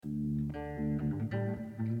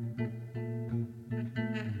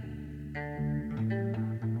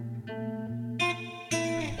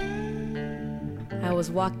was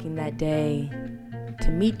walking that day to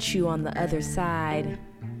meet you on the other side,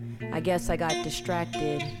 I guess I got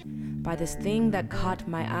distracted by this thing that caught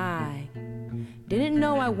my eye. Didn't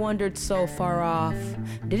know I wandered so far off.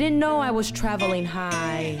 Didn't know I was traveling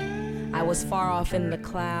high. I was far off in the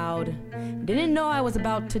cloud. Didn't know I was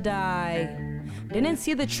about to die. Didn't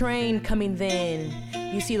see the train coming then.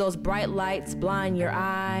 You see those bright lights blind your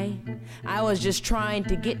eye. I was just trying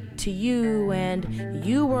to get to you, and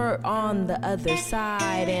you were on the other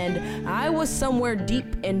side, and I was somewhere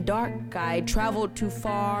deep and dark. I traveled too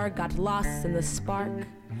far, got lost in the spark.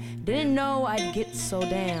 Didn't know I'd get so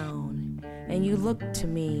down, and you looked to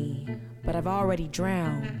me, but I've already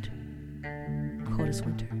drowned.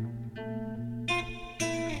 Coldestwynter.